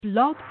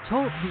Blog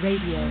Talk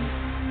Radio.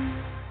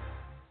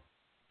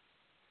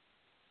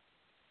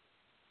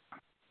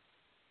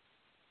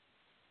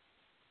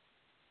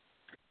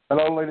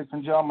 Hello, ladies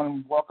and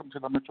gentlemen. Welcome to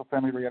the Mitchell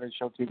Family Reality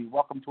Show TV.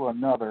 Welcome to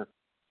another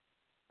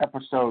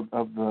episode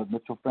of the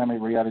Mitchell Family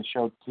Reality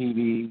Show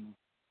TV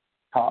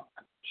talk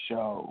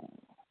show.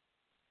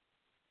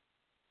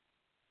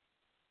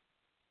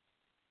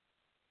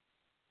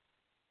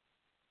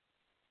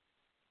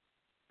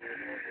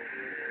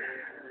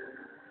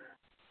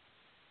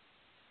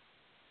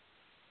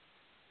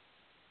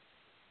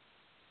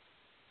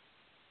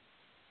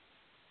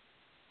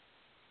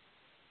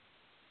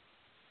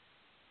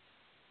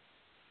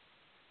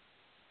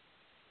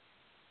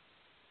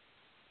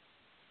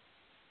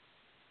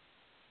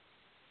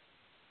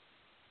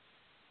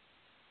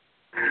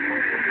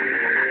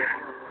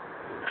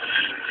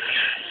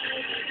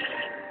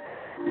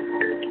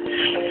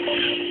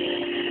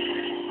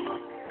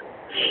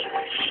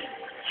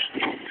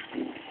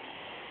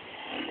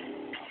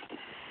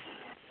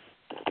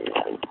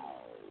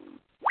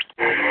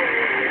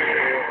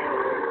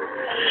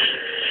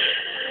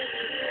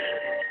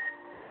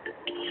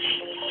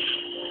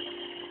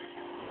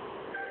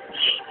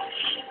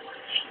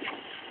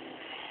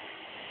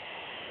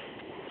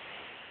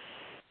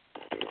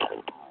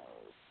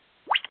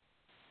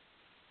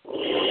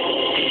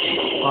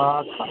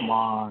 Come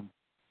on.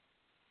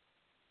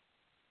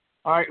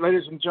 All right,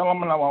 ladies and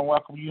gentlemen, I want to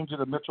welcome you to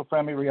the Mitchell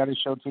Family Reality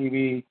Show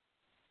TV.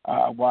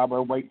 While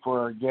we're waiting for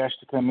our guests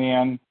to come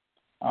in,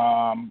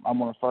 I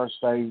want to first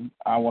say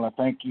I want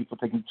to thank you for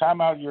taking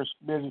time out of your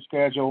busy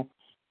schedule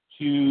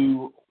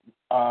to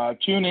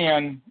tune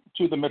in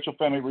to the Mitchell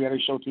Family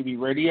Reality Show TV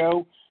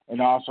radio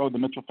and also the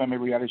Mitchell Family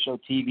Reality Show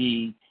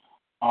TV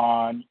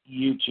on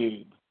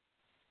YouTube.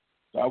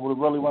 So I would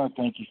really want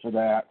to thank you for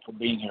that, for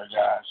being here,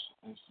 guys.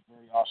 It's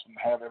very awesome to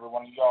have every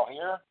one of y'all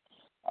here.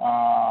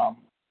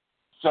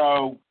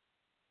 So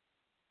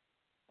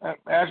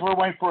as we're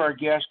waiting for our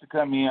guests to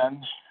come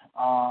in,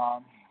 I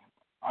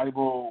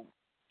will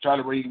try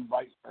to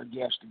re-invite our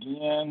guest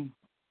again.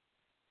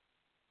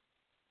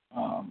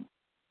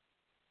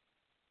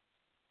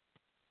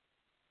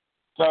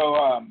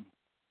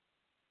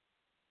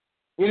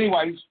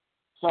 Anyways,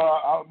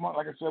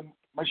 like I said,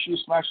 make sure you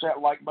smash that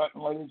like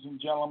button, ladies and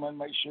gentlemen.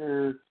 Make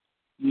sure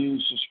you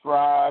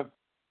subscribe.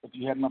 If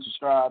you have not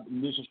subscribed,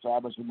 and new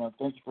subscribers, we want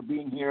to thank you for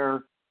being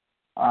here.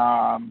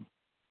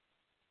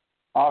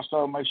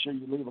 Also, make sure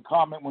you leave a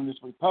comment when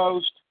we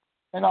post,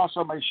 and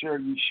also make sure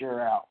you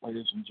share out,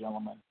 ladies and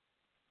gentlemen.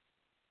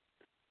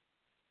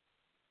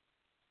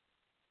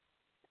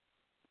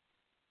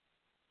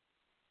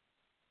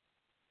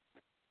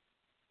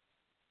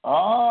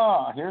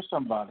 Here's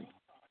somebody.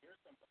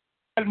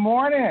 Good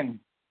morning.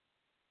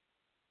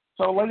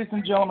 So, ladies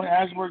and gentlemen,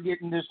 as we're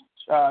getting this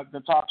the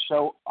talk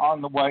show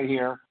on the way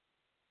here,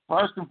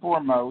 first and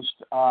foremost,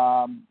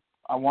 I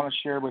want to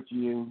share with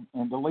you,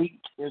 and the link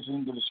is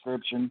in the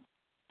description.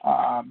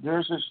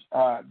 There's this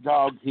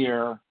dog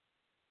here.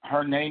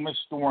 Her name is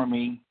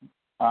Stormy,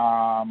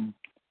 and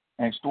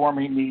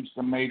Stormy needs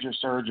some major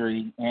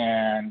surgery.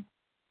 And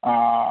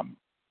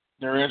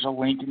there is a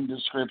link in the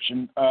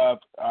description of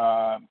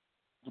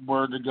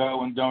where to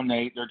go and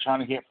donate. They're trying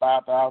to get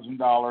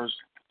 $5,000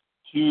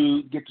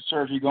 to get the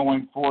surgery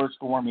going for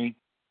Stormy.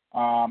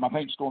 I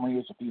think Stormy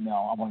is a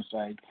female, I want to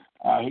say.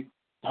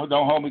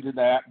 Don't hold me to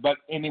that. But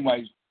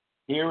anyways,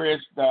 here is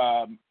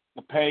the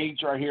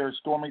page right here,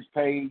 Stormy's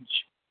page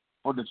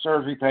for the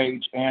surgery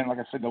page. And like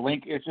I said, the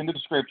link is in the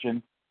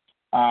description.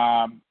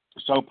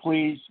 So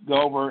please go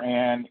over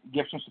and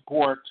give some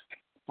support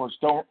for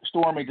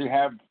Stormy to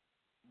have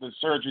the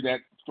surgery that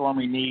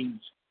Stormy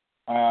needs.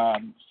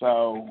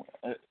 So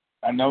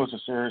I know it's a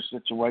serious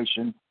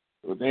situation.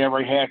 They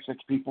already had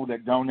 6 people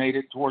that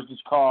donated towards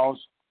this cause.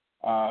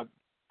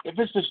 If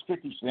it's just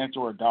 50 cents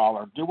or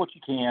 $1, do what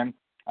you can.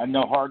 I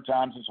know hard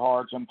times is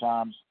hard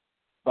sometimes,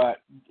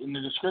 but in the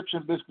description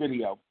of this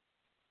video,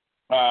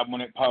 when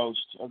it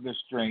posts of this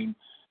stream,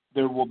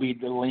 there will be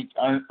the link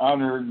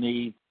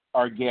underneath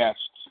our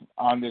guests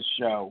on this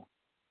show.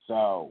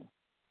 So,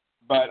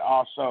 but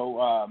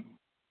also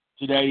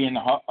today in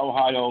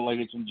Ohio,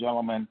 ladies and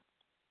gentlemen,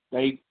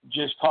 they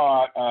just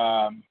caught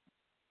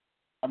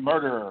a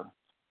murderer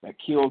that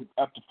killed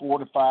up to 4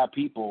 to 5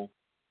 people,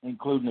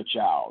 including a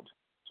child.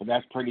 So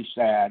that's pretty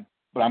sad,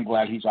 but I'm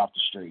glad he's off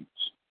the streets.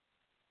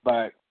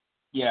 But,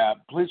 yeah,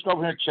 please go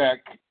over here and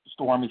check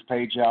Stormy's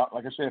page out.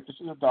 Like I said, if this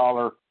is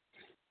 $1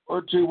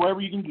 or $2, whatever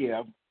you can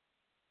give,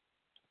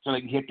 so they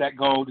can hit that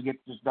goal to get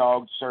this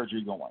dog's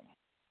surgery going.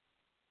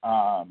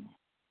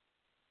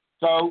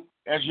 So,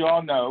 as you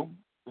all know,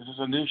 this is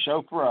a new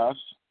show for us,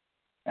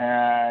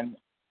 and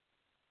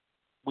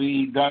this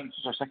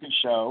is our second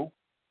show.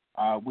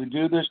 We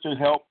do this to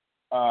help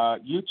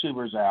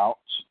YouTubers out.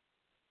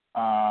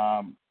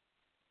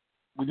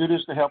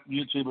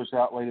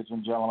 Ladies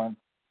and gentlemen.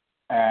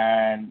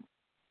 And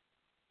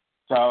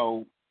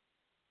so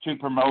to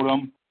promote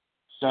them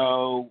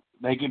so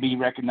they can be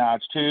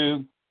recognized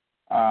too.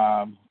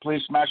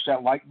 Please smash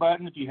that like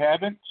button if you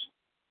haven't.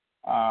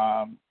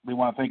 We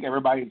want to thank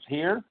everybody that's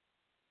here.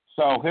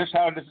 So here's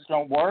how this is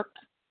going to work.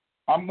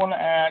 I'm going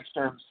to ask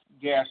our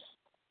guests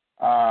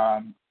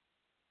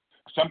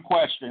some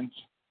questions,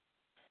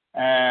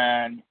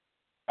 and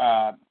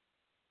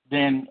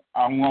then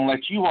I'm going to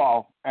let you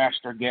all ask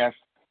our guests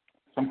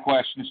some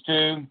questions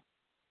too.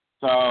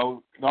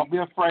 So don't be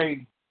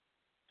afraid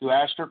to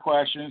ask her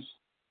questions.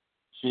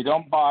 She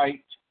don't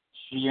bite.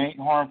 She ain't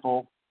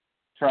harmful.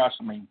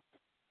 Trust me.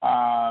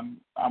 I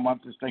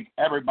want to thank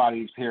everybody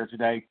who's here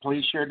today.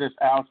 Please share this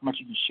out as much as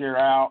you can share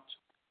out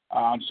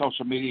on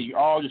social media,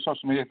 all your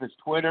social media, if it's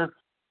Twitter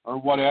or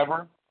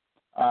whatever.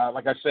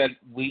 Like I said,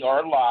 we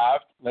are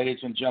live, ladies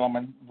and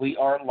gentlemen. We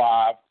are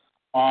live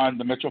on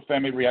the Mitchell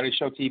Family Reality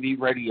Show TV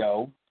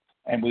radio,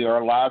 and we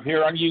are live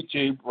here on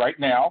YouTube right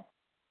now.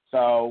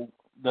 So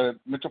the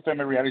Mitchell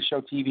Family Reality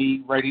Show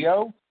TV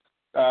radio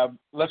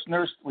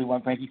listeners, we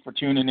want to thank you for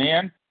tuning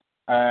in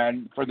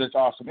and for this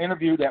awesome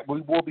interview that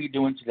we will be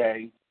doing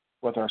today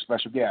with our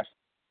special guest.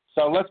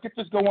 So let's get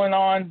this going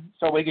on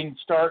so we can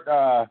start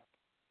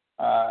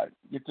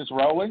get this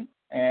rolling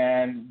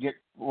and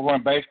I'm going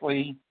to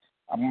basically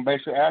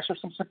ask her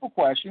some simple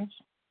questions.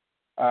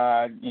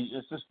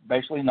 It's just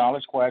basically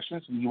knowledge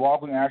questions, and you all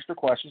can ask her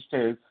questions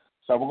too.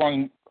 So I'm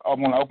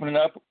going to open it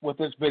up with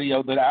this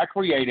video that I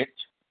created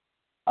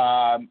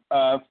of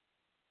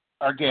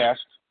our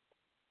guest,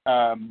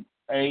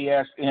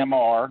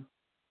 ASMR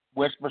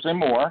Whispers and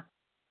More.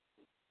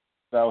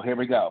 So here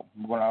we go.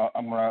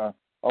 I'm gonna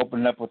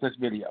open it up with this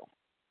video.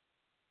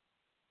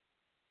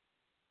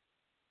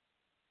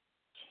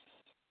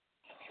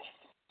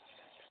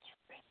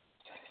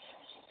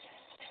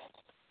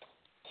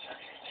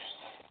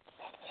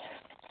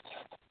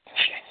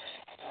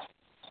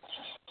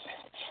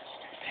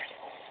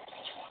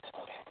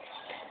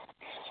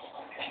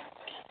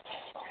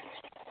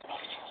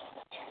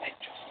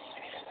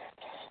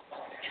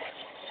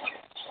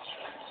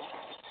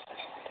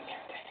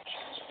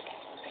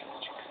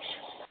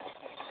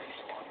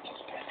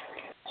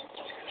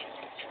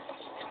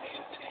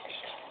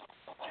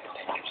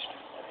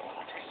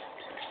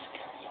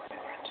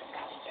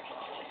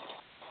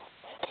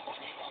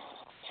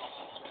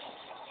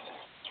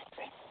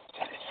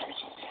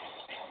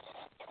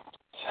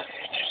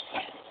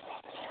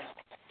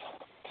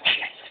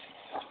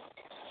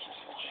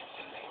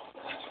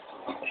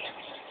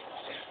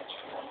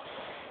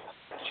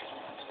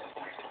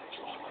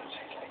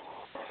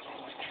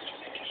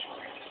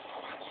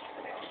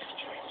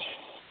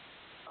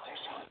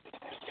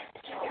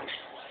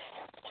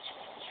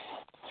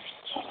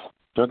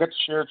 Do I get to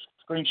share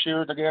screen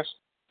shared, I guess?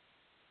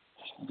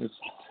 Just,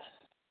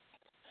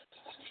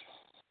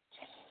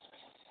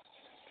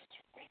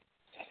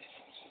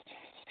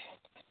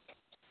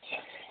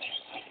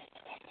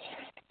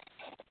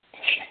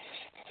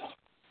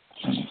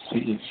 let's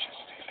see.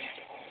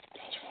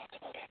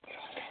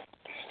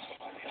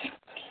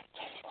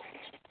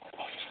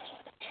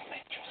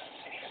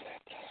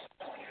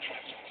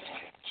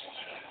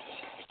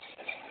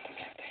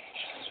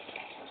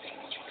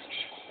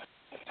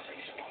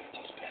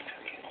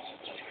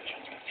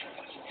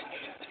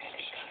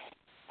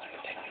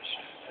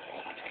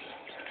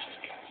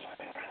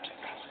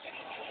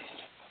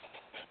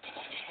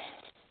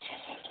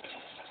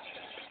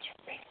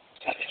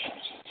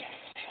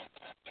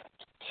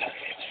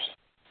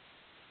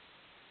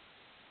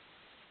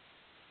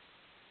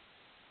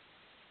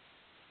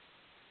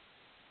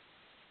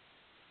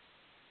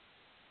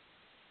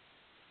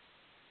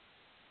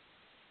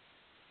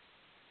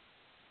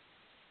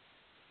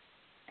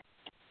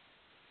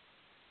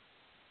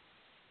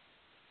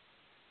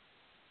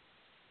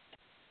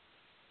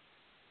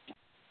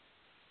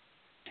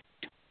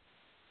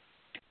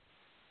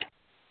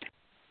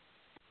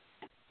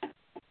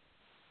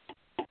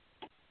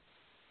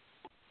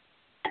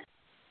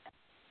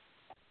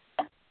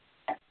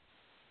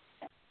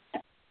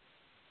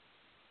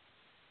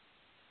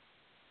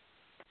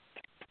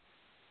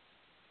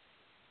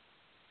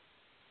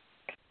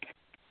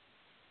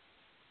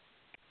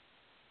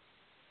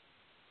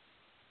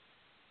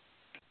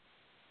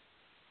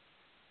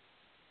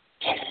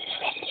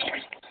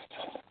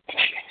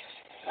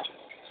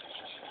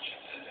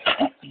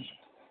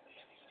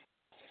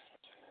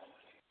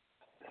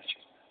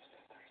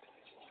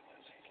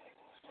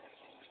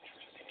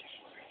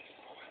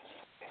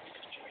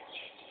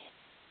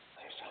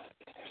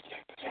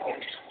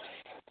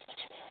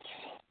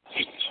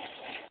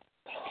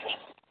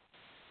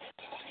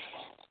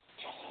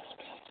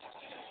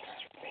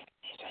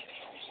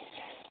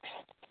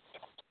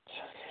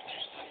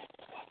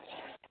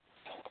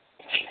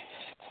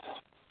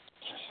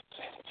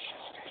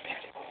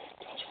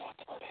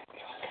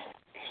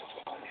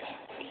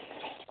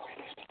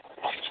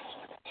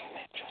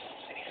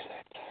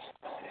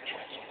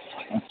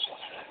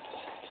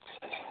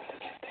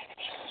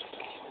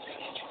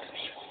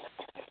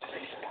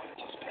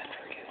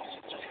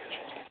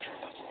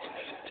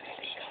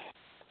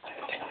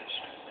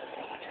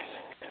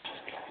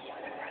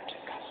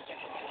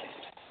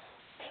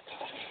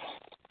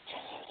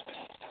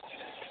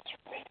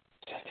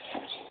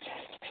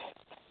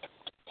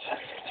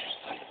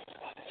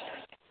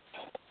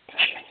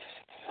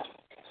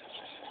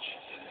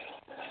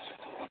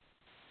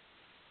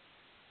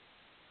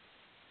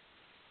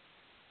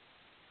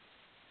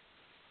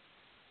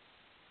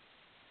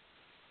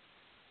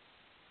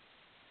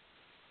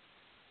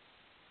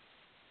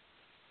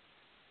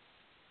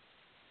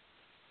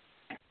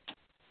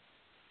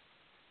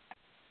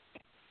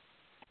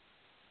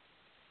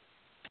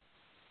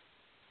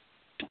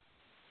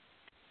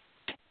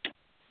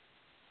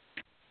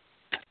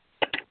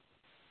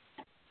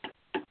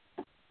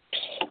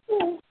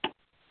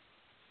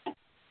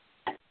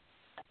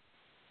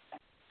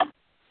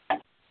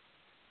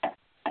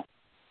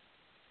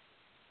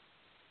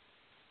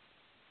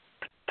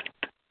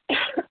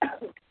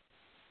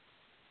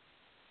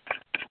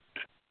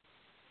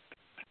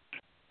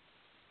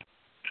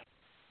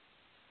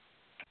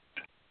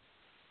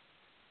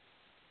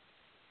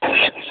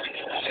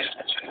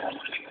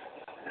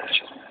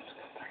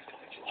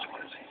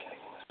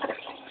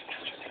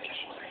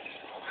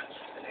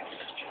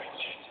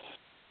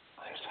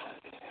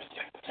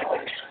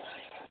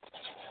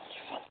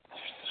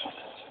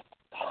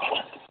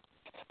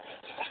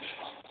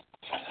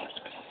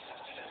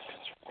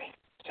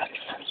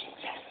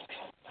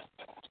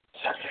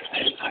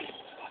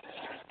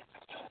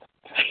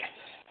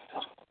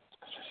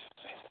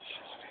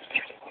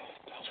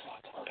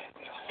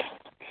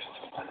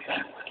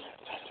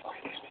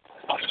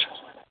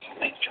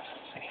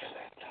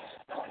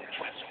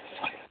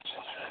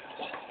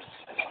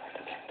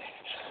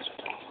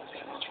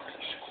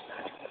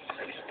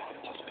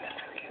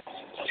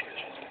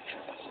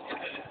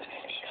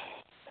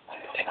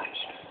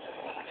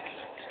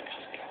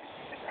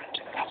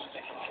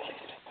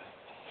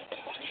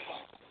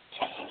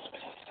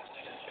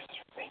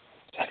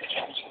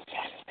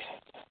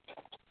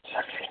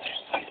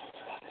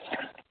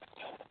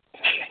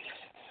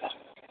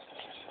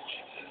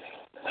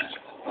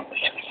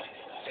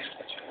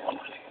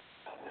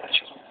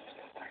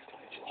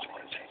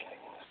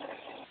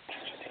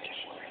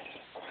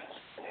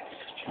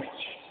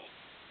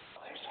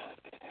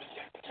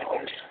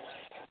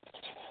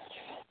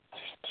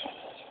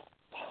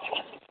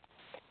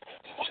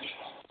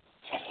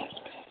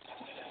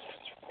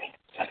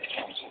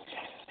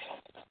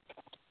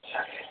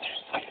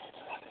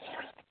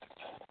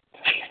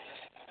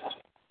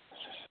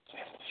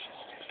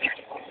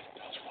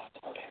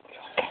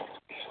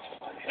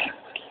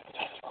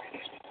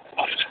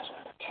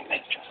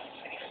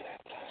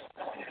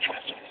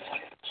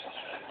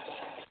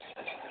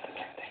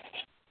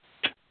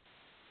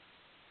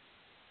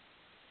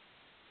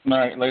 All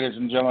right, ladies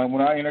and gentlemen,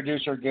 when I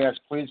introduce our guest,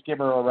 please give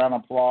her a round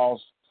of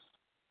applause.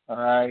 All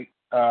right.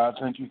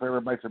 Thank you for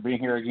everybody for being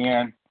here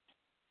again.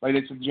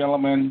 Ladies and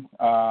gentlemen,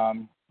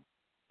 the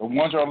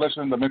ones that are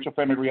listening to the Mitchell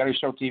Family Reality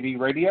Show TV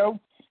radio,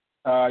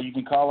 you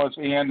can call us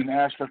in and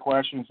ask your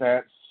questions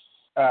at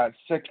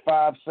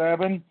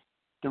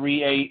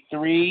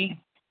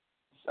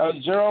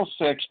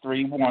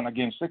 657-383-0631.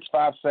 Again,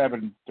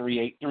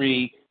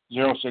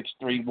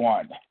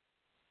 657-383-0631.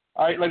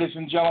 All right, ladies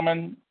and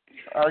gentlemen,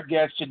 our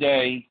guest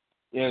today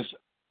is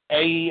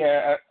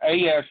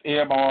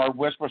ASMR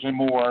Whispers and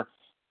More.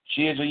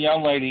 She is a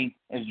young lady,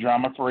 is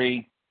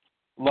drama-free,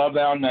 love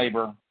thou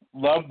neighbor,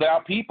 love thou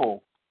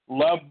people,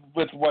 love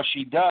with what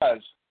she does,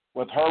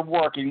 with her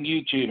work in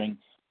YouTubing,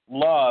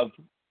 love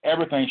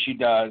everything she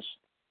does.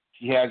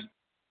 She has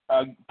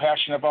a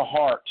passion of her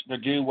heart to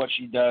do what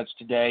she does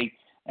today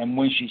and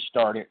when she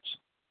started.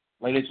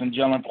 Ladies and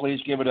gentlemen, please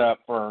give it up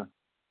for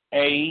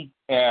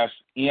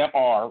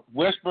ASMR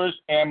Whispers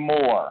and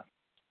More.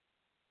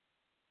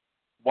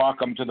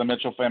 Welcome to the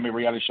Mitchell Family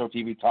Reality Show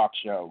TV talk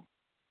show.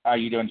 How are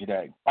you doing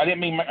today? I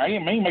didn't mean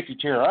to make you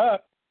tear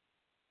up.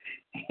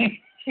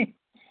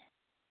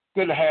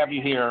 Good to have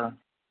you here.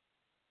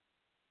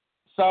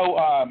 So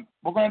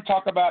we're going to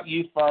talk about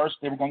you first.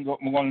 Then we're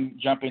going to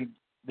jump in.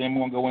 Then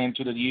we're going to go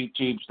into the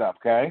YouTube stuff.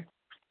 Okay.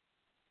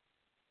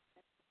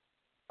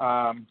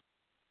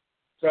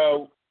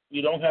 So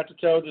you don't have to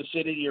tell the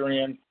city you're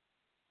in,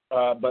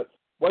 but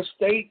what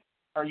state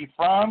are you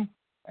from,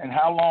 and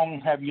how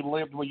long have you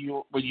lived where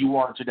you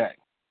are today?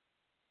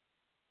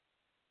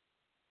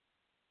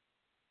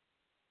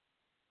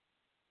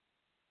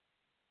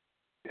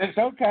 It's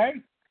okay.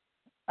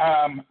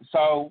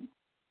 So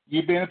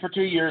you've been in for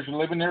 2 years. You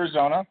live in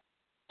Arizona.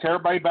 Tell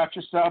everybody about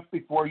yourself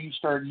before you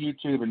started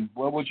YouTubing.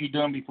 What was you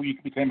doing before you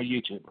became a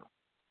YouTuber?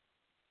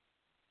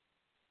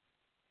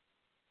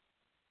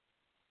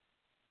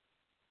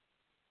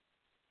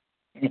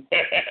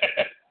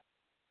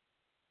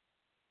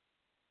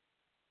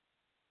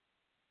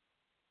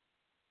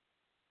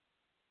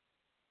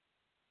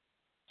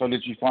 So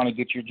did you finally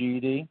get your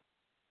GED?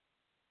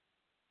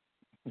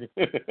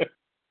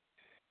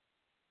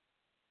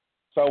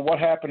 So what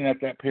happened at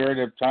that period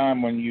of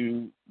time when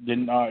you did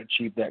not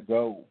achieve that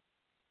goal?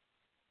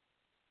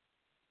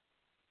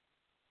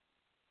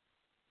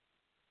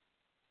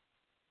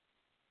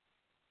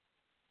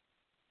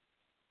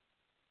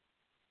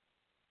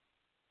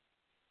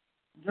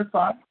 You're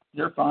fine.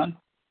 You're fine.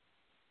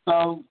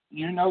 So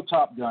you know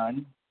Top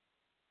Gun.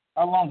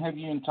 How long have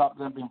you and Top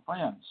Gun been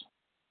friends?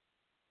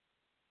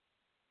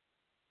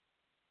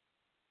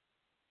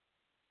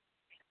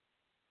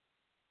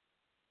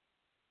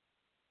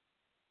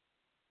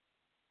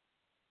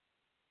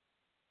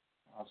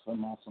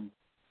 Awesome, awesome.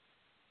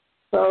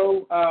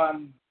 So,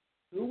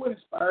 who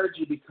inspired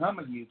you to become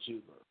a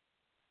YouTuber?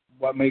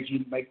 What made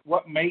you make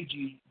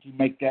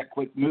that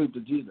quick move to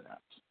do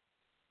that?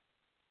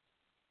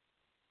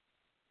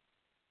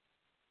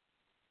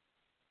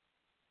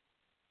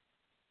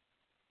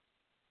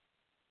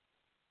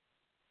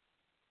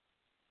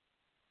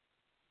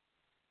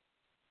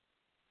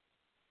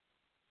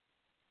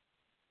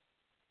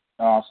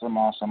 Awesome,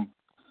 awesome.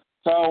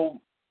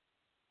 So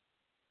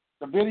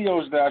the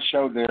videos that I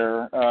showed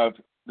there of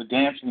the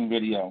dancing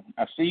video,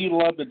 I see you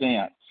love to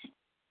dance.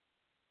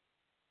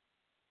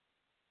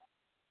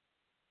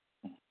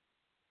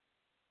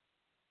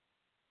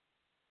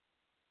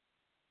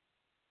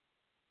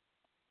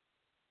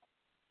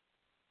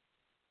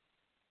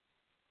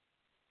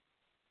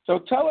 So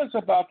tell us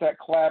about that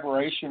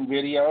collaboration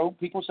video.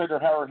 People said they're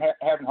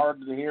having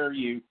hard to hear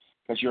you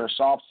because you're a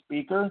soft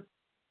speaker.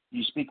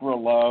 You speak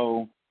real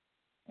low,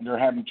 and they're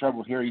having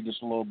trouble hearing you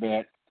just a little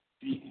bit.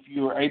 If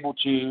you were able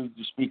to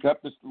speak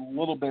up just a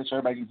little bit so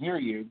everybody can hear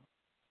you,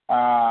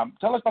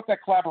 tell us about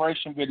that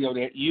collaboration video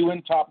that you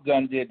and Top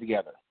Gun did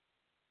together.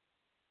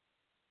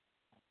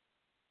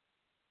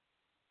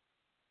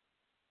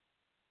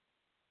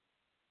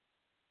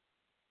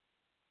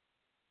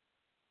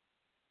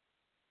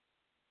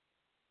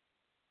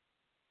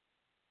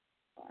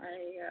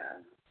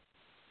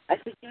 I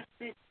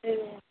suggested to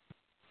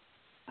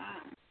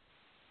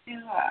do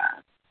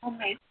a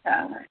homemade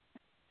salad,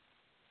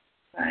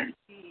 but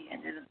he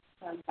ended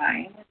up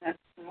buying it. That's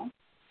cool.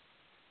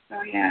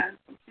 So yeah,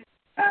 just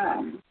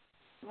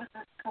let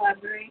us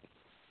collaborate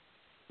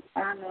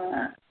on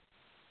a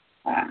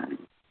uh,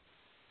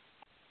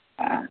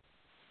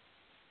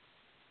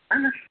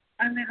 on the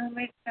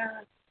homemade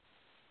salad.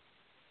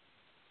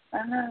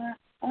 On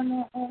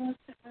a whole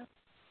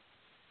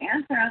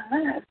answer on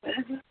that, but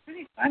it was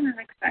pretty fun and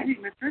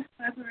exciting. My first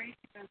collaboration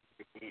I ever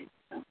did,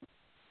 so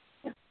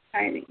it's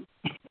exciting.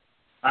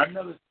 I've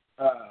noticed,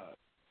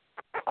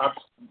 I've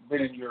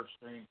been in your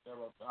stream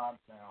several times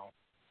now,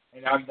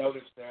 and I've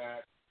noticed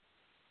that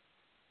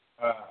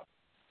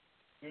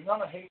you're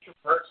not a hatred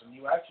person.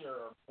 You actually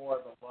are more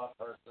of a love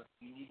person.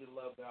 You need to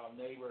love our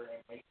neighbor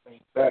and make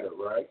things better,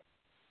 right?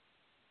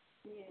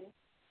 Yeah.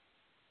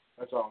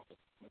 That's awesome.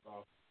 That's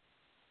awesome.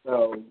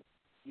 So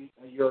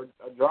you're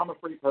a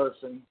drama-free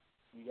person.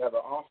 You have an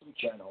awesome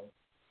channel.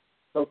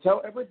 So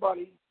tell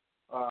everybody,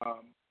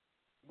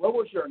 what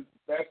was your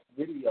best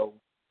video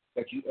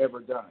that you ever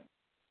done?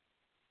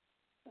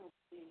 Let's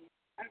see.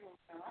 I don't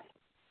know.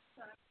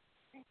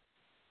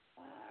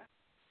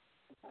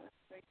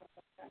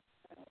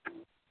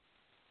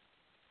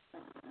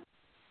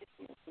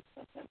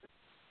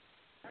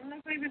 I don't know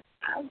if I even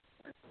have.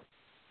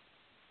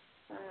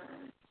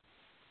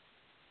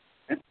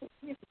 That's what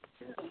we have to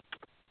do.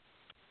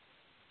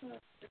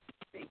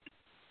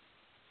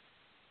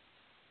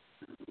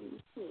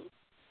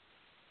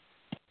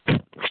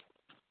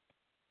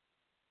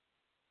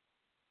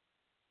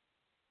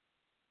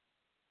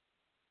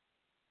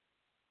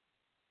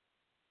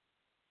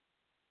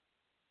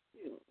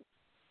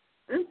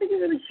 I don't think I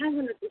really have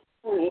one at this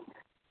point.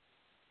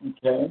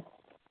 Okay.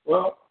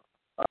 Well,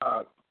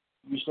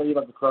 you say you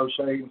like to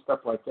crochet and stuff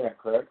like that,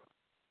 correct?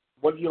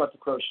 What do you like to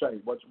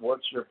crochet?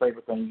 What's your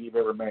favorite thing you've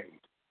ever made?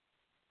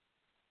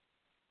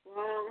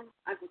 Well,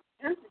 I've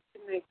attempted to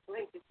make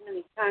blankets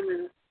many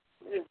times.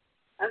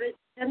 I've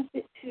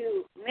attempted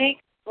to make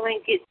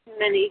blankets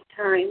many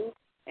times,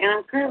 and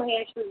I'm currently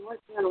actually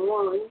working on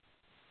one.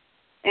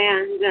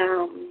 And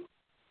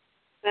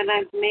then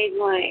I've made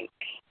like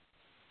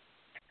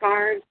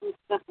scarves and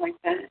stuff like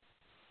that.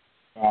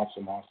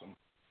 Awesome, awesome.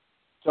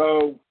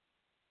 So,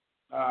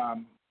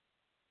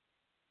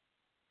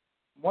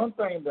 one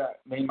thing that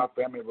me and my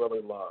family really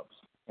loves,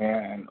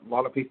 and a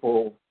lot of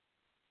people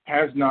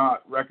has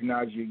not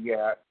recognized you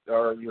yet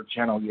or your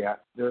channel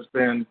yet. There's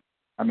been,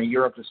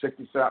 you're up to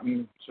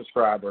 60-something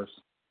subscribers,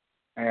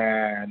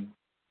 and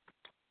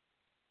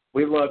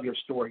we love your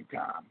story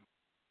time.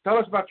 Tell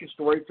us about your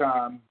story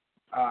time.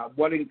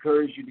 What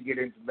encouraged you to get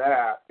into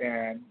that?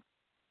 And,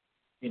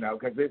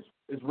 because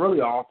it's really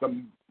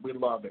awesome. We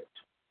love it.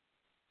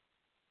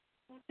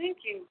 Well,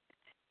 thank you.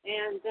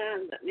 And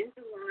that means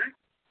a lot.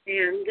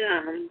 And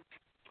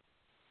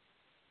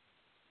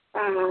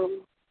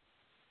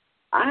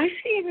I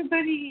see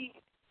everybody,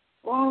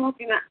 well,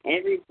 looking at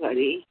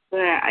everybody,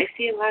 but I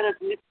see a lot of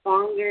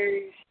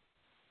mukbangers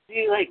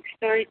do like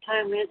story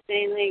time and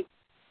saying like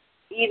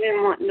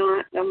even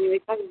whatnot. They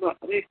talk about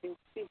other things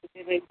too, but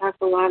they talk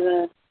a lot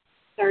of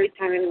story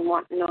time and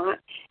whatnot.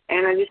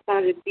 And I just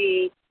thought it'd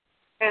be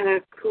kind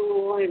of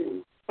cool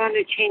and fun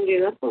to change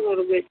it up a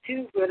little bit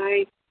too. But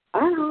I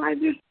don't know.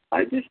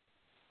 I just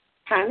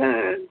kind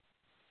of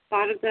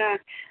thought of that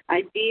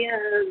idea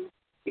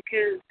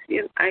because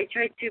I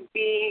tried to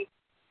be,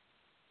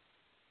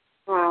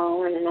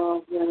 well, I don't know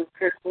if the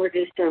correct word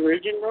is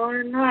original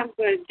or not,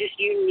 but just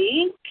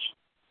unique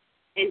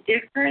and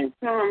different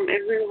from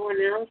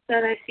everyone else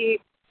that I see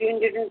doing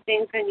different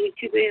things on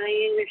YouTube. They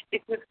either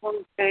stick with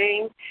one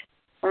thing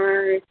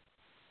or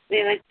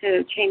they like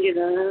to change it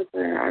up,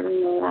 or I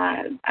don't know.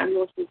 I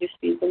mostly just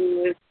see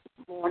them with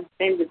one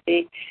thing that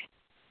they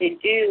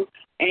do,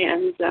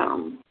 and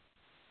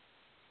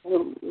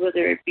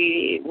whether it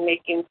be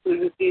making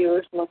food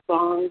reviews,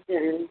 songs,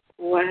 and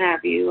what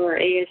have you, or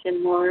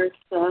ASMR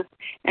stuff.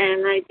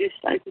 And I just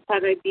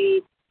thought I'd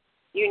be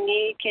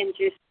unique and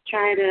just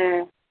try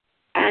to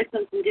add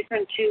something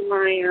different to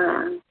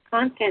my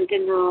content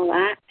and all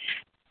that.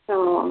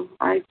 So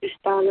I just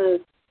thought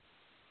of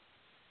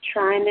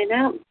trying it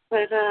out.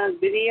 Put a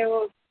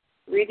video of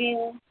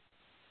reading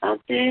out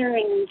there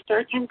and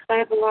story time because I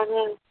have a lot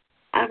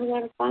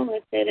of fun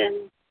with it,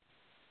 and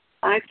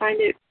I find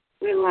it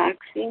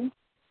relaxing,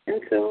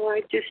 and so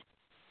I just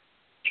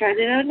tried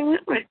it out and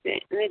went with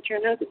it, and it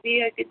turned out to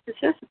be a good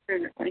success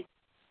apparently.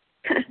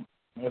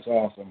 That's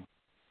awesome.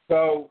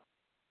 So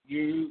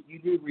you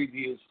do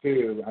reviews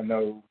too. I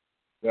know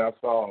that I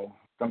saw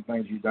some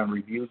things you've done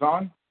reviews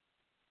on.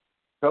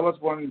 Tell us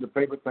one of the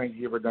favorite things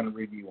you ever done a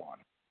review on.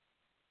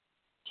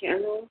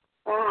 Channel,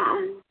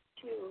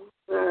 too,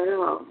 but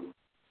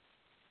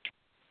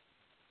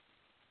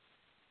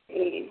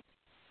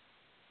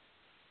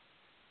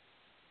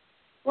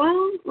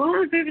well, one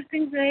of the favorite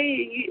things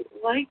I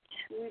liked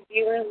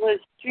reviewing was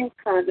drink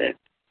products.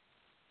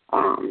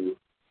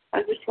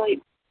 I just like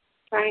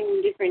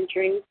trying different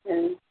drinks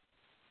and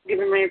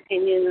giving my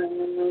opinion on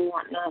them and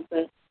whatnot.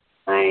 But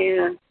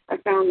I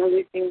found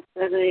other things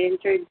that I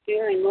enjoyed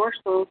doing more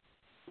so.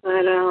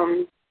 But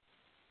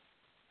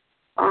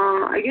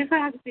I guess I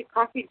have to say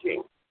coffee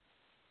drinks.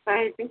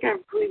 I think I've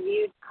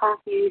reviewed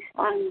coffee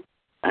on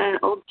an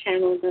old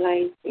channel that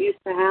I used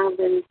to have,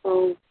 and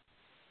so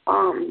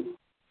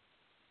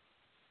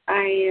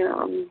I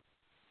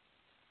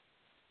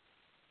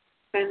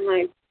spend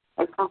like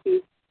a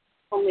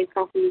homemade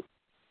coffee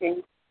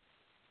thing.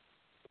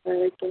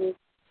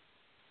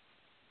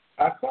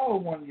 I saw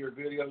one of your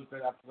videos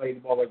that I played a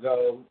while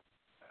ago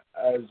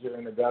as your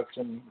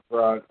introduction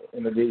before I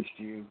introduced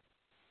you.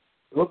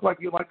 It looked like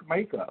you like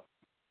makeup.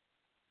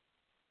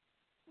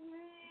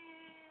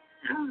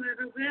 A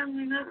little bit. I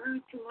mean, not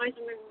really too much. I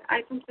mean,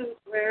 I sometimes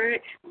wear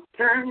it.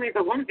 Apparently,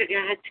 the one video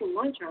I had too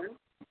much on.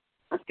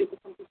 That's people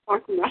something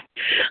talking about.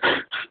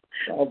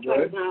 All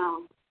good.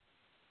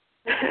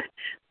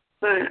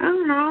 But I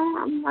don't know.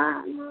 I'm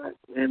not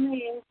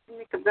really into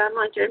makeup that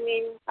much. I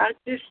mean, I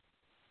just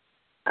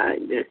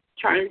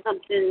trying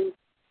something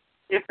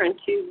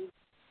different too.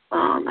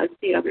 I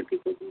see other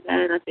people do that,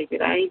 and I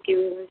figured I'd give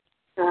it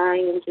a try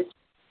and just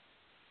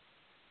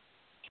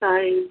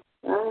try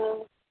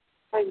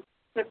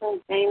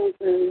different things,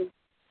 and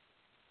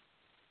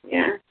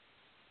yeah,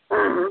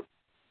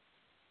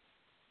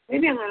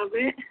 maybe a little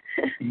bit.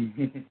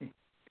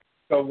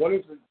 So what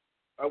is it?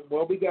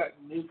 Well, we got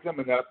new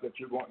coming up that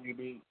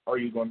are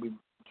you going to be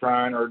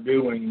trying or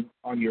doing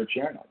on your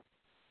channel?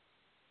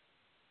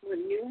 What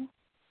new?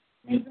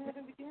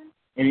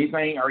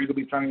 Anything? Are you going to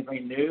be trying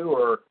anything new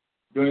or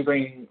do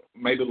anything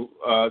maybe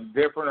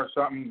different or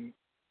something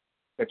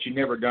that you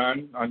never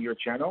done on your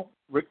channel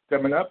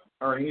coming up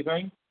or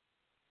anything?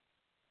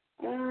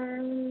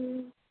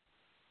 I'm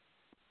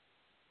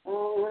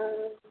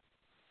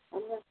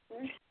not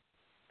sure.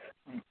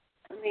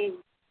 I mean,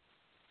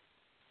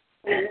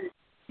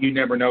 you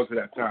never know to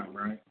that time,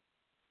 right?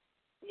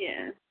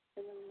 Yeah,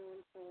 I don't know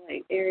until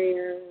like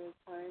area or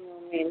time. I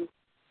mean,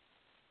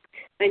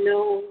 I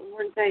know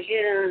once I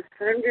hit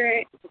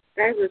 100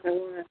 subscribers, I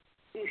want to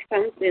do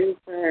something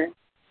to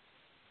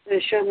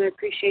show my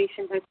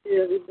appreciation back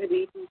to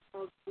everybody who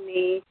talks to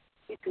me,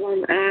 who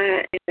I'm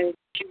at, and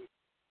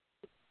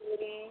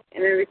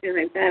everything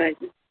like that.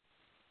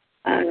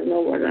 I don't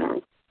know what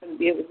I'm going to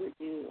be able to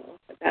do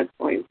at that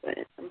point, but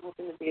I'm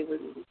hoping to be able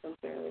to do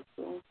something really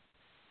cool.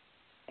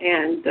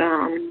 And I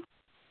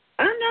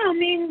don't know. I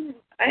mean,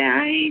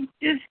 I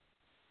guess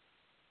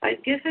I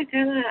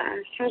kind of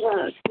have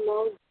a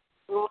small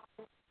goal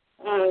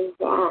of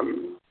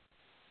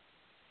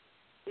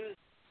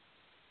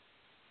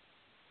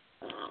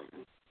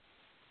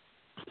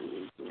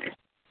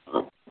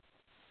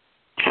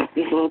talking a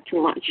little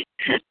too much.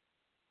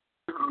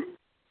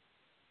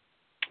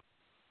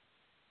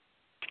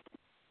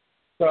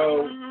 So,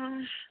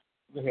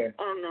 go ahead.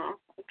 Oh no,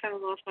 I kind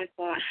of lost my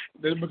thought.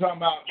 We're talking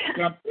about.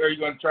 Are you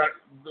going to try?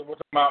 We're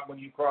talking about when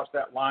you cross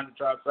that line to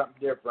try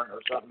something different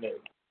or something new.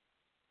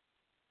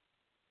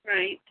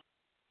 Right.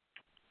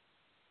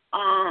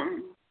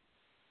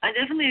 I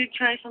definitely would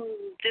try some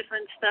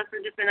different stuff or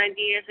different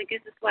ideas. I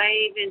guess that's why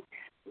I even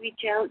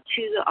reach out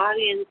to the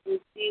audience and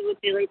see what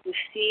they like to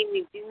see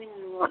me doing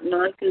and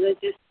whatnot, because I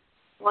just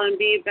want to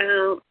be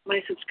about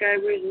my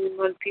subscribers and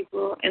what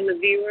people and the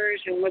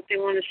viewers and what they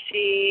want to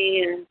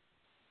see, and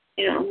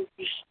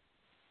just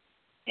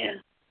yeah.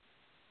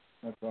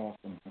 That's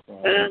awesome.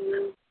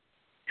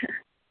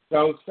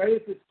 So say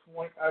if it's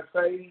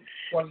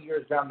 20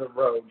 years down the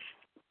road,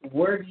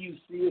 where do you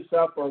see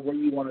yourself or where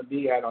you want to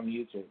be at on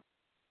YouTube?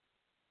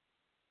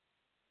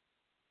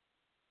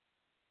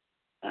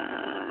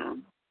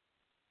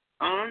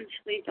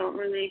 Honestly, I don't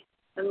know.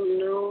 I don't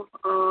know.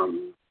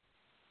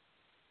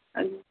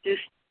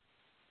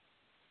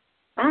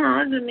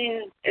 I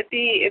mean,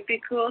 it'd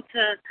be cool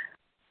to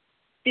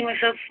see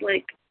myself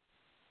like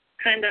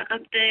kind of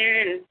up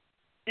there, and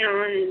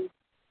and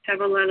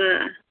have a lot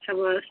of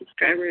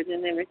subscribers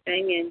and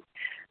everything,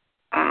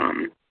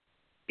 and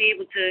be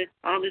able to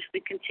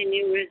obviously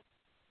continue with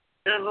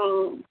the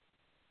whole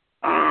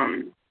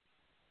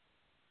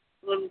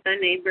love thy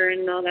neighbor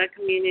and all that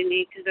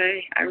community, because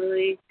I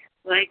really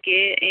like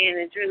it, and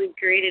it's really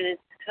great, and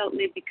it's helped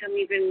me become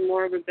even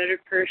more of a better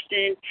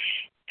person.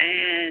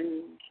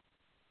 and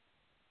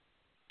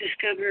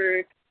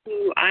discover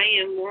who I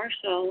am more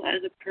so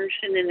as a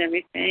person and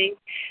everything.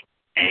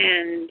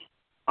 And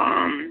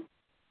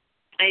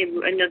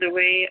another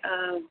way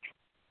of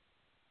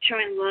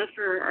showing love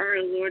for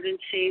our Lord and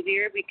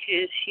Savior,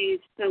 because He's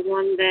the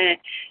one that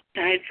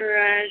died for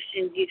us,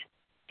 and He's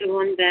the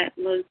one that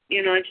loves.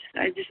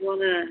 I just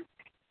want to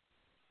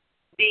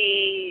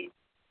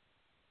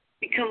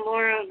become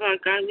more of a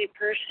godly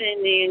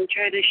person and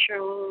try to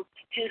show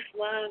His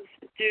love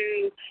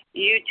through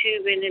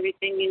YouTube and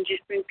everything, and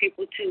just bring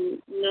people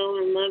to know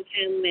and love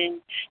Him,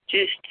 and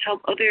just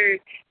help other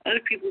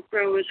people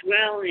grow as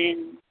well,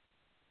 and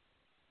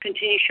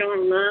continue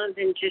showing love,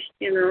 and just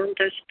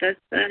that's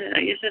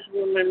I guess that's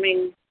what my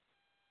main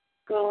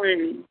goal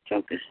and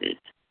focus is.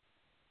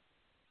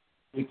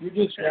 If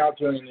you're just now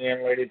tuning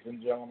in, ladies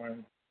and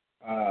gentlemen,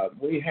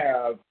 we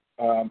have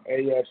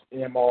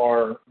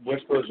ASMR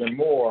Whispers and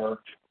More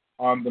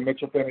on the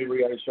Mitchell Family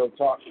Reality Show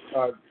talk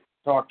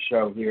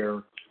show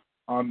here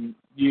on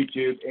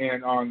YouTube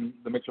and on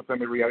the Mitchell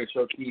Family Reality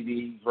Show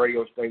TV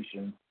radio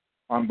station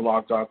on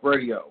Blog Talk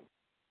Radio.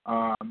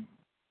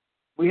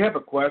 We have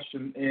a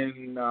question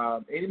in.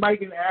 Anybody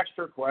can ask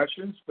her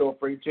questions. Feel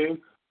free to.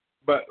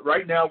 But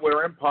right now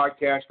we're in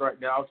podcast right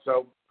now,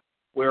 so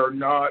we're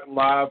not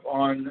live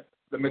on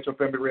the Mitchell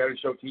Family Reality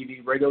Show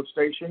TV radio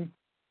station,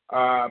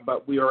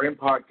 but we are in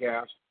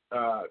podcast.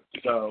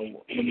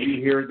 So when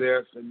you hear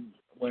this and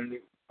when we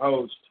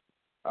post,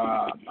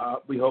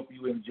 we hope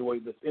you enjoy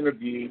this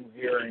interview,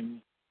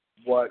 hearing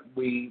what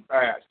we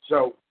asked.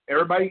 So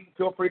everybody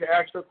feel free to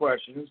ask their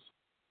questions.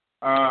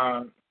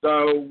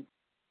 So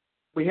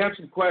we have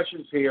some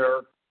questions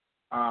here.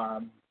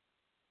 I'm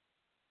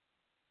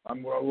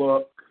going to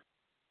look.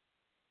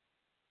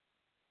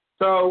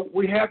 So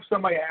we have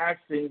somebody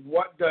asking,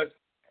 what does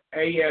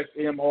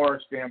ASMR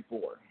stand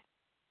for?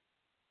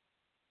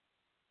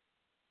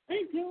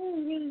 I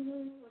don't really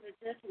know what the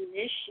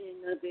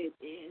definition of it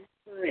is,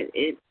 but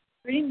it's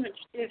pretty much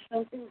just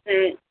something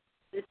that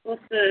is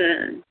supposed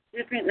to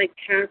different, like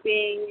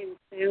tapping and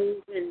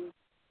sounds and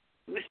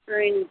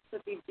whispering and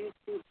stuff you do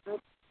to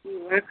help you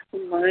relax the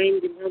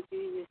mind and help you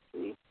in your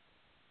sleep,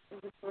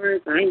 as far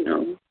as I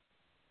know.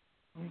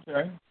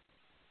 Okay.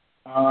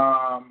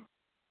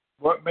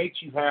 What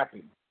makes you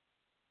happy?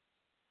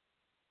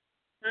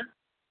 Huh?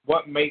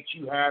 What makes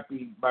you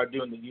happy by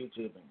doing the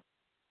YouTubing?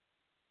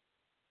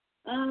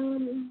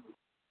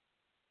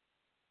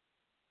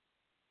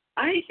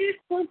 I just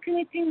love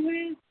connecting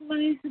with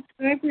my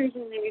subscribers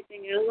and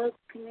everything. I love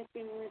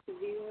connecting with the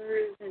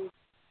viewers and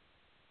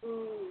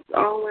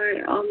all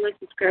my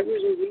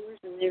subscribers and viewers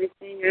and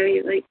everything.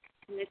 I like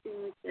connecting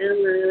with them.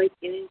 I like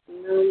getting to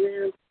know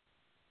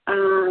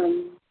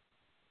them.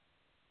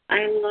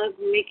 I love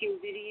making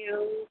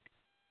videos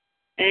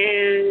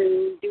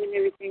and doing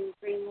everything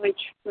pretty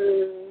much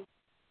for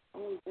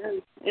all of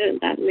them. And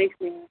that makes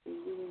me happy.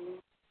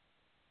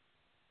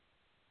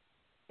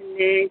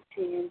 Connect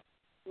and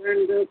learn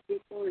about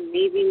people and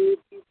meeting new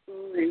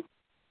people and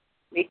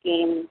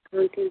making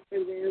content for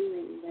them,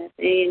 and that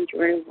they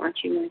enjoy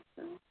watching my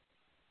stuff.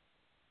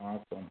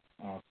 Awesome.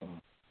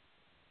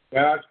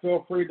 Guys,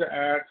 feel free to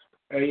ask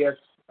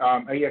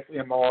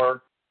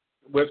ASMR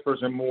Whispers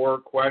and More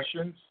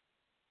questions.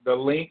 The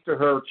link to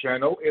her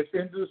channel is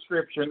in the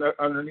description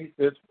underneath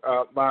this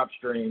live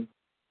stream.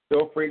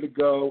 Feel free to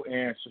go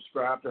and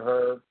subscribe to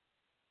her.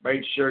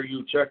 Make sure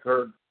you check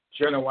her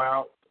channel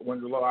out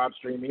when the live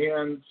stream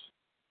ends.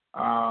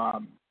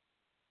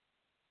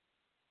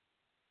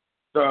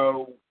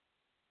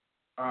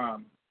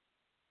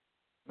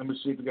 Let me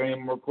see if we got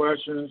any more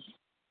questions.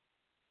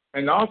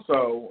 And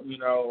also,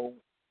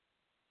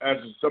 as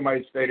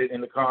somebody stated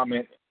in the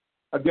comment,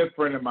 a good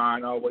friend of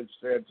mine always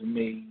said to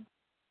me,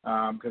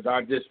 because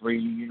I just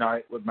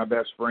reunite with my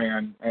best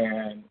friend,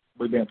 and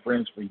we've been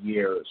friends for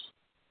years.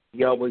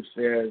 He always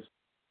says,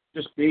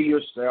 just be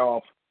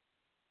yourself,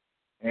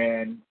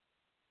 and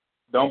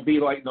don't be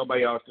like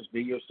nobody else. Just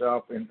be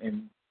yourself,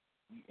 and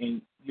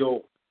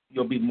you'll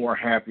be more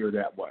happier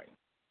that way.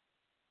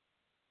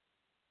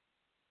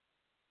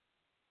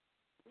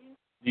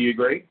 Do you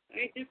agree?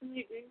 I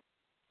definitely agree.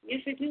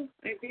 Yes, I do.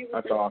 I agree with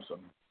that. That's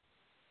awesome.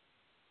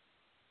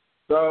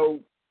 So,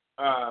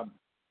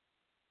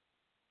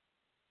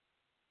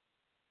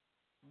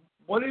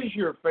 what is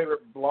your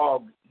favorite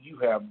blog you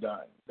have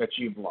done that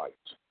you've liked?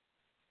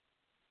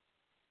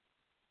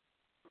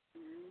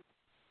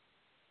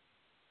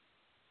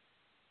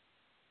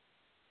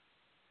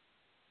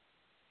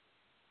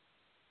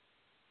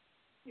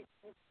 Good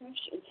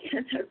question.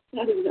 I've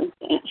thought about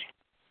that.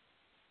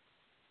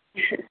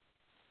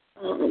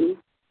 I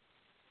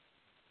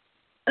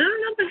don't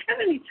know if I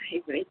have any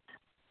favorites.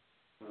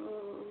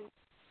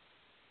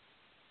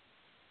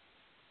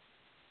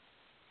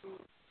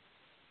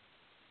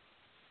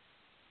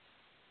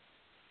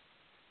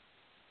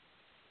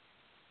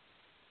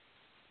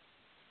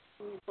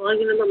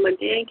 Blogging about my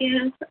day, I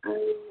guess. I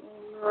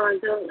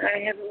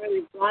haven't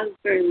really blogged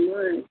very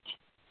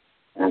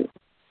much.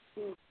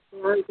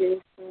 Blogging,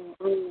 so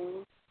I don't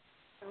know.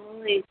 I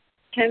only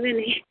have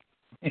any.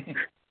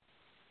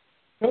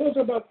 Tell us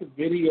about the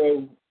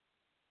video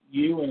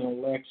you and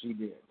Alexi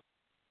did.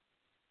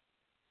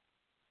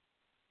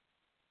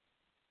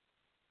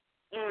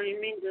 Oh,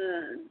 you mean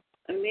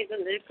I made the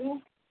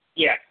nickel?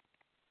 Yeah.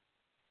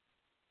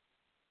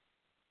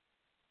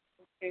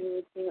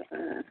 Okay,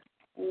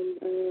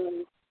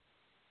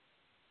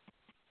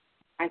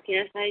 I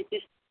guess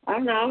I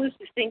don't know, I was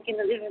just thinking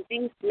of different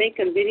things to make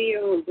a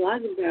video or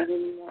blog about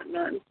it and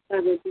whatnot. And so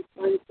it would be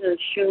fun to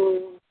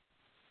show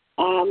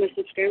my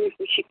subscribers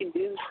what she could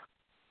do.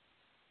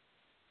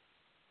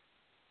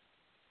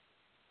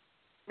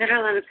 I had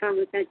a lot of fun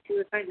with that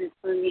too. I find it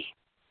funny.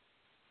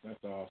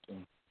 That's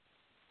awesome.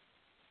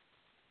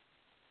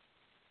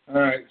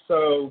 All right,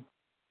 so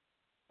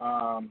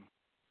I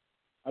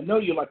know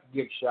you like to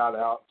give shout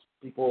outs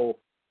to people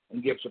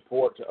and give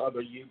support to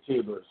other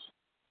YouTubers.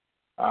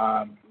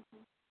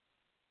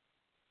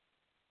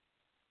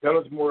 Tell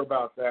us more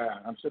about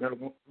that. I'm sitting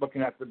here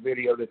looking at the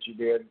video that you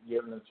did,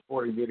 giving a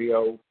supporting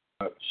video,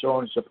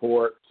 showing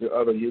support to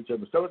other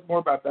YouTubers. Tell us more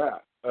about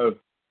that, of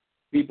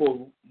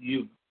people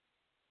you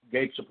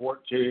gave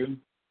support to.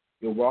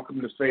 You're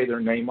welcome to say their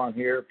name on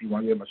here. If you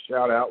want to give them a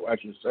shout out as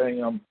you're saying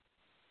them,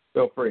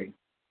 feel free.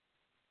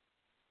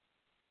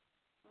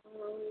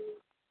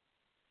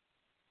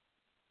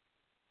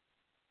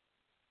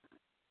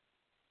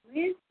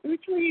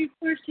 Which one are your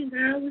questions?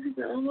 I always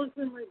almost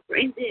in my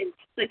brain dead.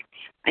 Like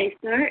I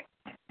start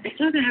to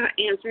have an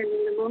answer, and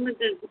then the moment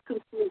that it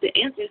comes to the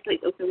answer, it's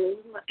like, okay, what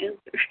was my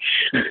answer?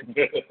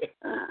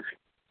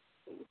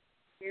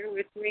 Bear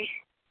with me.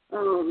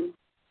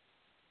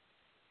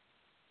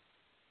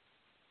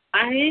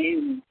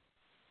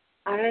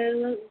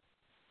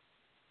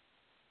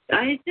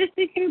 I just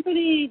think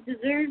everybody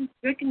deserves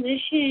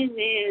recognition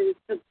and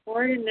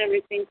support and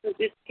everything. So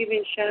just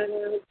giving shout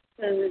outs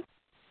to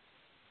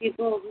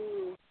people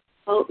who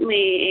help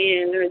me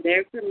and are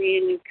there for me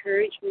and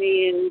encourage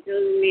me and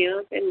building me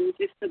up and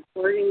just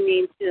supporting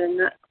me to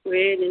not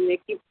quit and to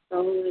keep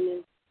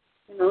going.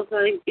 And also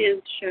I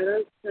give shout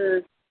outs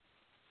to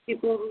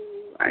people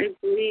who I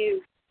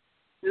believe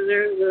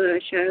deserve a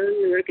shout out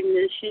and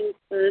recognition,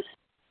 plus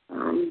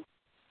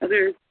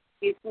other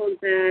people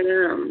that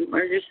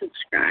are just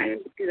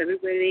subscribed, because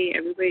everybody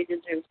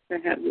deserves to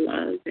have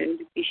love and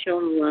to be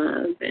shown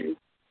love, and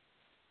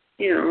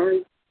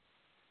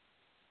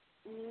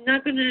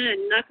not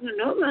gonna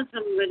know about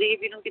somebody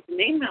if you don't get the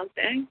name out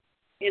there,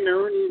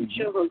 and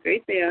show how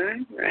great they are,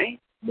 right?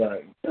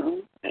 Right.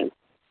 So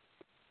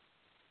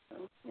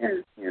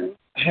yeah.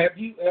 Have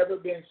you ever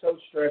been so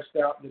stressed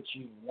out that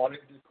you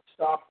wanted to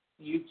stop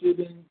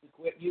YouTubing, to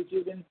quit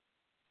YouTubing?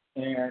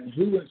 And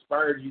who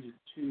inspired you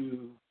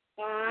to?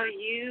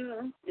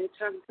 You and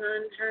Top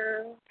Gun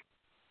her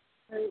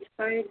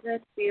inspired that,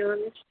 to be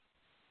honest.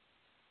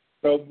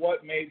 So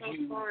what made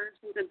you? So far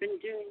since I've been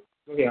doing.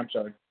 Go ahead, I'm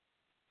sorry.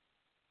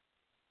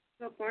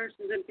 So far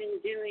since I've been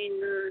doing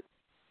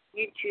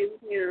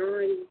YouTube,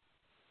 and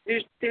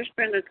there's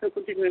been a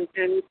couple different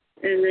times,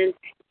 and then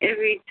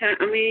every time,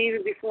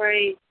 even before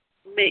I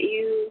met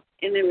you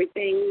and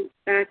everything,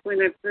 back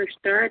when I first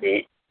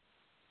started,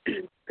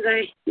 because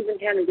I even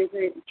had a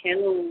different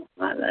channel,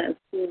 a lot of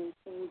doing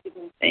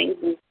different things,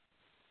 and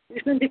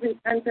there's been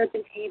different times I've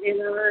been hated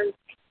on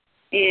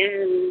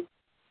and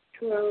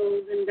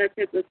trolls and that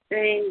type of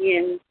thing,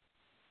 and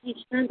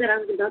each time that I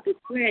was about to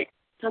quit,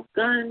 Top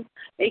Gun,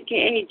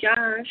 a.k.a.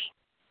 Josh,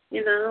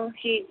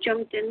 he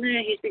jumped in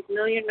there. He's like,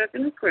 no, you're not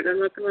going to quit. I'm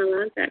not going to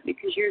allow that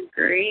because you're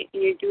great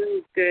and you're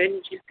doing good.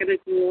 You just got to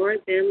ignore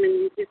them.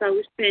 And he's just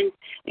always been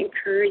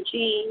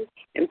encouraging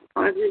and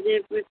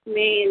positive with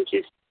me, and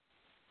just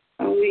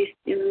always,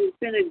 he's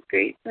been a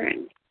great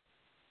friend,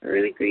 a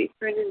really great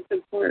friend and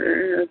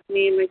supporter of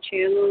me and my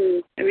channel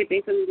and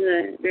everything from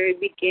the very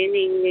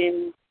beginning.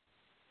 And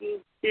he's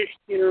just,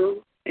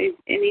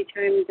 any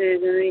time that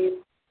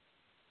I'm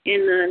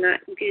in a not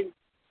good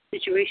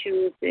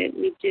situation with it,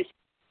 we just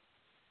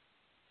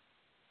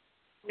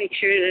make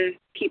sure to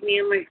keep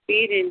me on my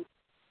feet and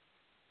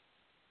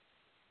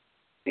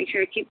make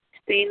sure I keep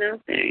staying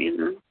out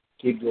there,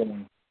 Keep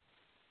going.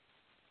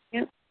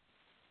 Yep.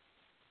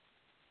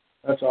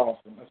 That's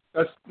awesome.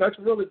 That's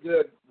really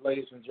good,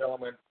 ladies and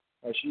gentlemen.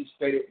 As she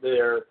stated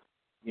there,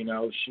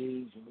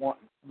 she's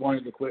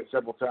wanted to quit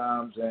several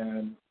times,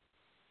 and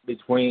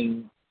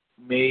between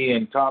me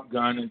and Top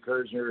Gun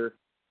encouraging her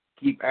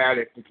keep at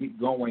it, to keep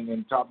going,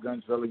 and Top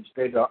Gun's really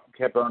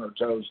kept her on her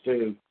toes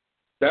too.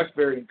 That's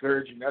very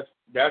encouraging.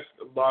 That's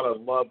a lot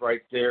of love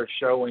right there,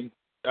 showing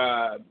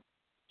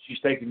she's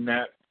taking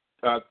that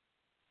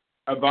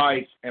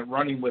advice and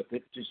running with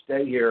it to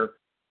stay here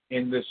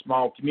in this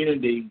small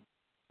community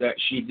that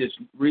she just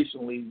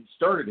recently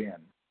started in.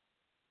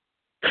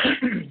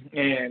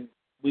 And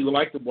we would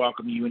like to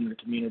welcome you into the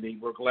community.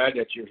 We're glad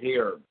that you're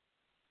here,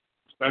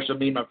 especially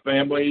me and my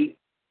family,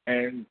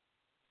 and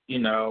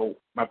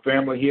my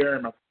family here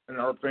and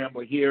our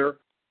family here.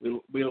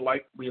 We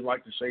like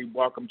to say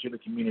welcome to the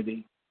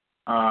community.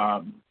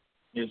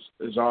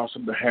 It's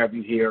awesome to have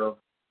you here.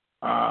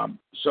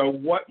 So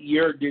what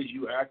year did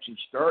you actually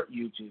start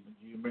YouTube?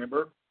 Do you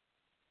remember?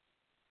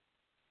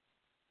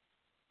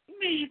 You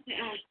may have to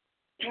ask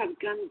Top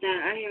Gun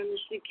that. I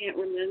honestly can't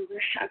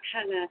remember. I've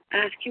had to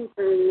ask him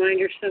for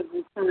reminders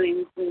several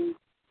times, and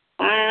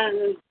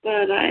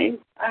but I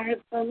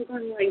have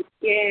something like,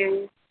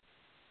 yeah,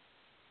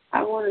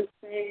 I want to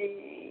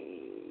say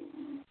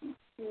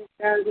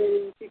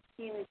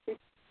 2015 or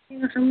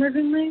 16 or somewhere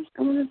in there,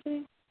 I want to say.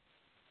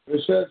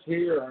 It says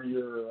here on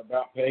your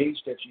About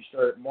page that you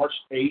started March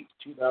 8th,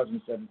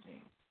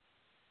 2017.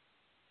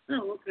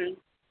 Oh, okay.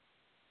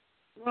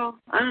 Well,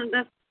 I don't.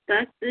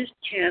 That's this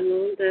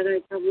channel that I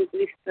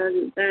probably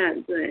started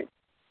that, but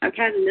I've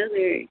had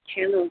another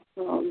channel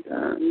called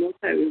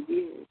Multi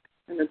Reviews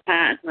in the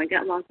past, and I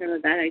got locked out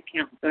of that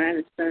account, so I had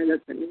to start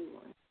up a new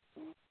one.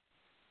 So,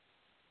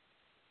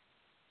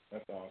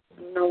 That's awesome.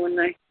 I don't know when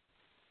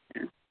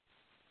yeah.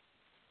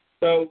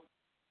 So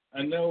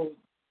I know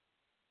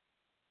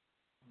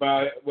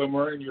when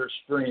we're in your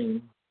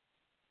stream,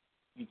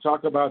 you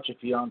talk about your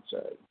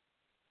fiance.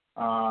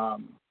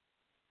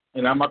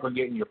 And I'm not going to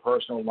get in your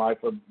personal life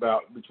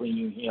about between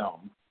you and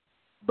him,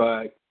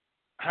 but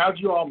how'd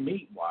you all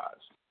meet,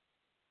 wise?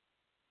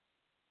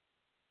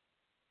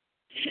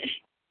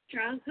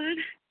 Childhood,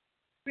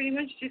 pretty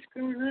much just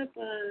growing up.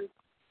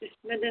 Just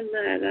met him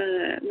at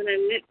when I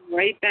lived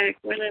right back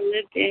when I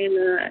lived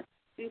in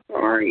Super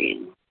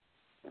Oregon.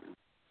 So,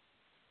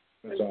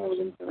 That's I've known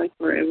awesome. him for like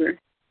forever.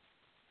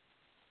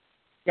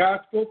 Guys,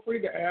 feel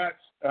free to ask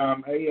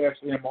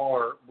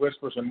ASMR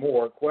Whispers and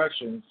More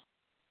questions.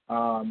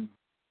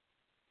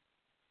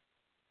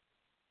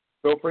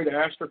 Feel free to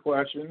ask her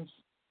questions,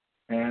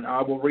 and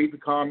I will read the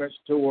comments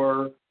to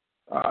her,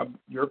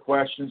 your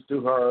questions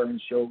to her,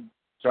 and she'll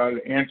try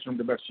to answer them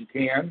the best she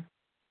can.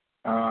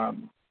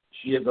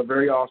 She is a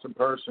very awesome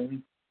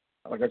person.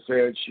 Like I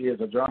said, she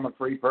is a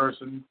drama-free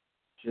person.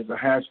 She is a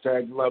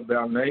hashtag Love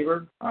Thy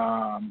Neighbor,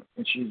 and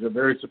she's a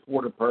very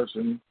supportive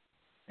person.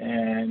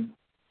 And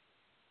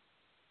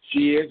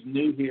she is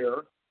new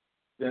here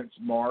since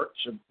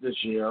March of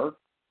this year.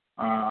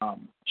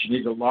 She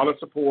needs a lot of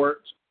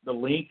support. The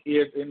link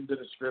is in the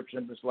description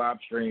of this live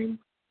stream.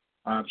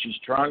 She's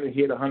trying to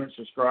hit 100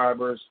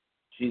 subscribers.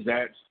 She's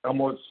at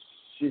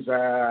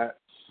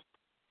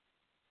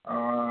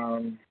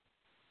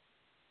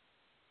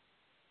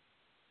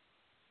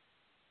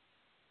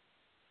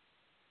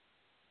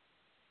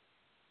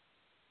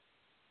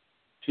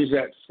she's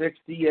at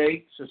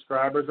 68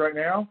 subscribers right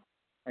now,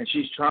 and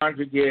she's trying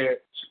to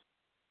get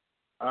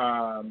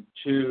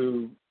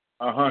to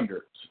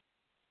 100.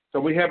 So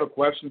we have a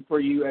question for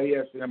you,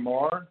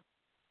 ASMR.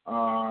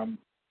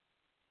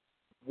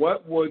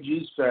 What would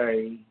you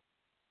say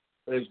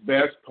is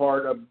best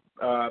part of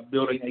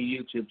building a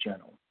YouTube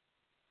channel?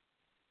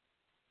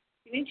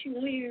 Getting to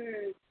know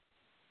your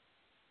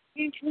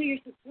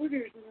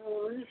supporters, in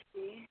all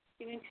honesty.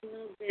 Getting to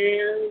know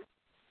them,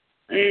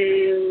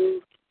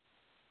 and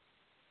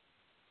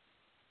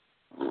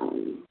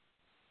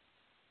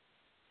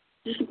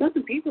just about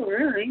the people,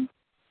 really.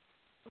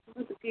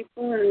 About the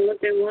people and what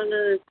they want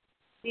to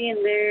see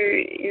in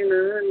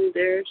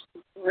their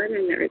support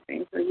and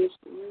everything. So just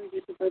really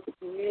just about the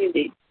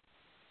community.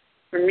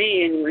 For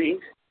me,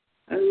 anyways.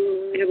 I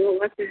don't know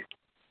what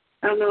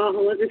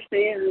to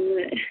say on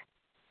that.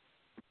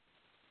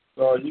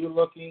 So are you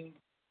looking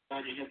to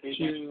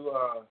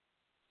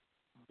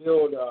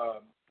build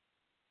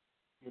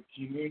your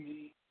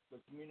community,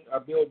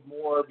 build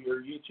more of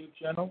your YouTube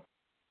channel?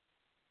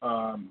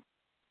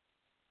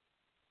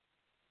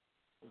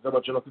 Is that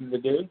what you're looking to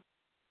do?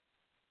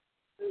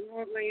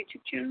 More of my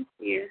YouTube channel?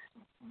 Yes.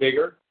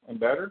 Bigger and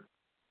better?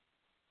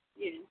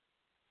 Yeah.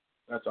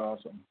 That's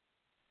awesome.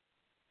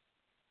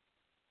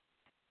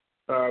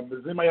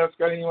 Does anybody else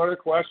got any other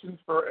questions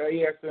for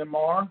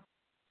ASMR?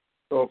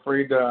 Feel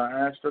free to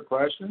ask her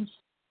questions.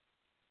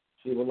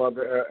 She would love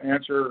to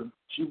answer.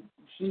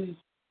 She's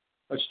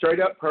a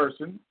straight-up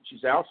person.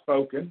 She's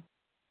outspoken.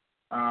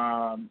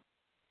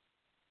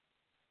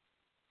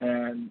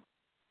 And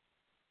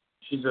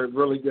she's a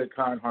really good,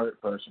 kind-hearted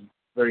person.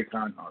 Very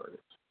kind-hearted.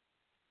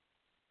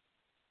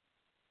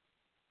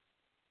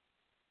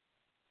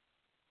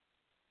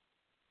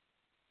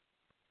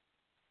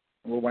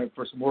 We'll wait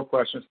for some more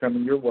questions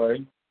coming your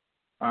way.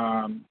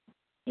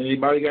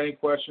 Anybody got any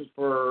questions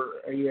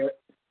for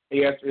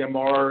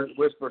ASMR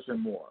Whispers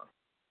and More?